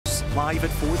live at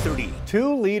 4:30.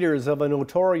 Two leaders of a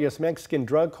notorious Mexican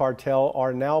drug cartel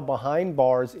are now behind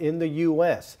bars in the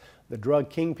U.S. The drug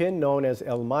kingpin known as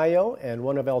El Mayo and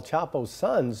one of El Chapo's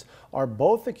sons are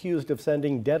both accused of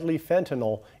sending deadly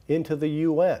fentanyl into the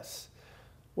U.S.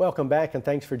 Welcome back and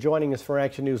thanks for joining us for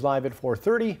Action News Live at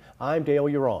 4:30. I'm Dale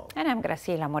Urong. And I'm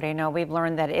Graciela Moreno. We've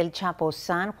learned that El Chapo's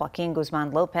son, Joaquin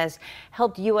Guzman Lopez,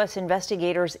 helped U.S.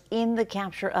 investigators in the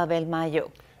capture of El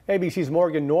Mayo. ABC's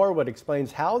Morgan Norwood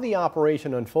explains how the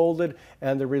operation unfolded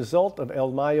and the result of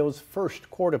El Mayo's first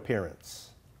court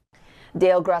appearance.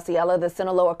 Dale, Graciela, the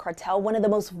Sinaloa cartel, one of the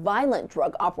most violent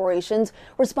drug operations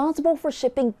responsible for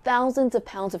shipping thousands of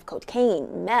pounds of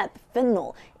cocaine, meth,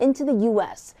 fentanyl into the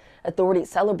U.S. Authorities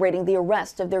celebrating the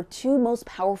arrest of their two most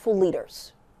powerful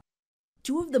leaders.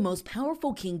 Two of the most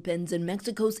powerful kingpins in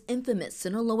Mexico's infamous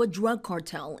Sinaloa drug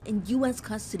cartel in U.S.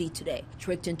 custody today,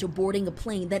 tricked into boarding a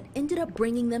plane that ended up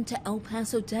bringing them to El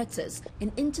Paso, Texas,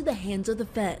 and into the hands of the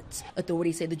feds.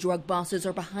 Authorities say the drug bosses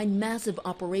are behind massive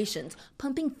operations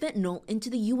pumping fentanyl into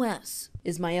the U.S.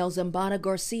 Ismael Zambada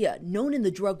Garcia, known in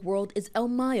the drug world as El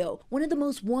Mayo, one of the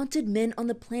most wanted men on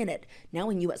the planet,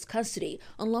 now in U.S. custody,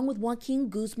 along with Joaquin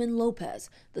Guzman Lopez,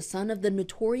 the son of the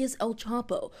notorious El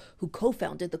Chapo, who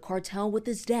co-founded the cartel with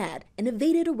his dad and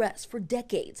evaded arrest for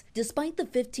decades, despite the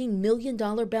 $15 million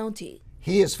bounty.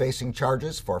 He is facing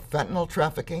charges for fentanyl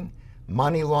trafficking,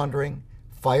 money laundering,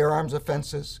 firearms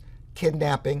offenses,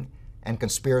 kidnapping, and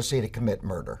conspiracy to commit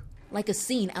murder. Like a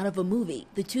scene out of a movie,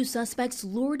 the two suspects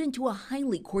lured into a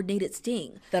highly coordinated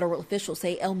sting. Federal officials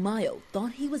say El Mayo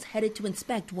thought he was headed to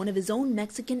inspect one of his own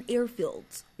Mexican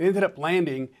airfields. They ended up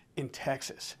landing in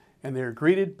Texas, and they were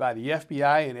greeted by the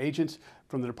FBI and agents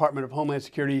from the Department of Homeland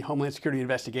Security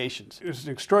Investigations. It was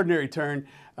an extraordinary turn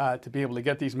to be able to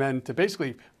get these men to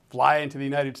basically fly into the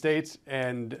United States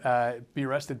and be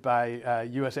arrested by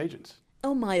U.S. agents.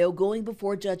 El Mayo going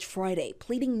before Judge Friday,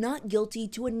 pleading not guilty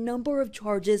to a number of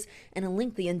charges and a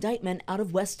lengthy indictment out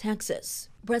of West Texas.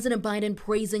 President Biden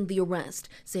praising the arrest,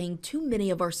 saying too many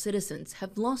of our citizens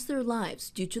have lost their lives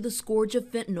due to the scourge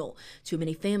of fentanyl. Too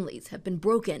many families have been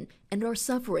broken and are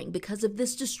suffering because of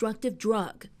this destructive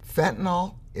drug.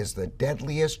 Fentanyl is the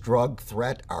deadliest drug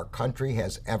threat our country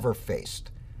has ever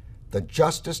faced. The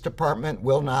Justice Department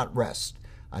will not rest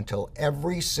until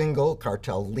every single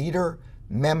cartel leader,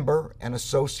 member, and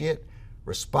associate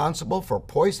responsible for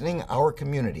poisoning our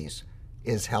communities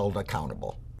is held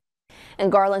accountable. And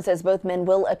Garland says both men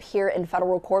will appear in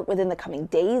federal court within the coming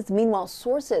days. Meanwhile,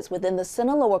 sources within the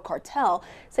Sinaloa cartel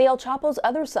say El Chapo's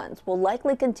other sons will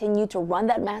likely continue to run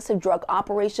that massive drug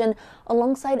operation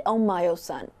alongside El Mayo's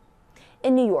son.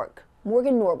 In New York,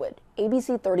 Morgan Norwood,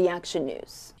 ABC 30 Action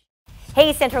News.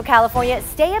 Hey Central California,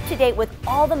 stay up to date with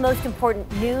all the most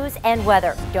important news and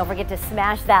weather. Don't forget to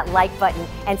smash that like button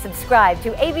and subscribe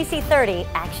to ABC 30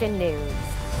 Action News.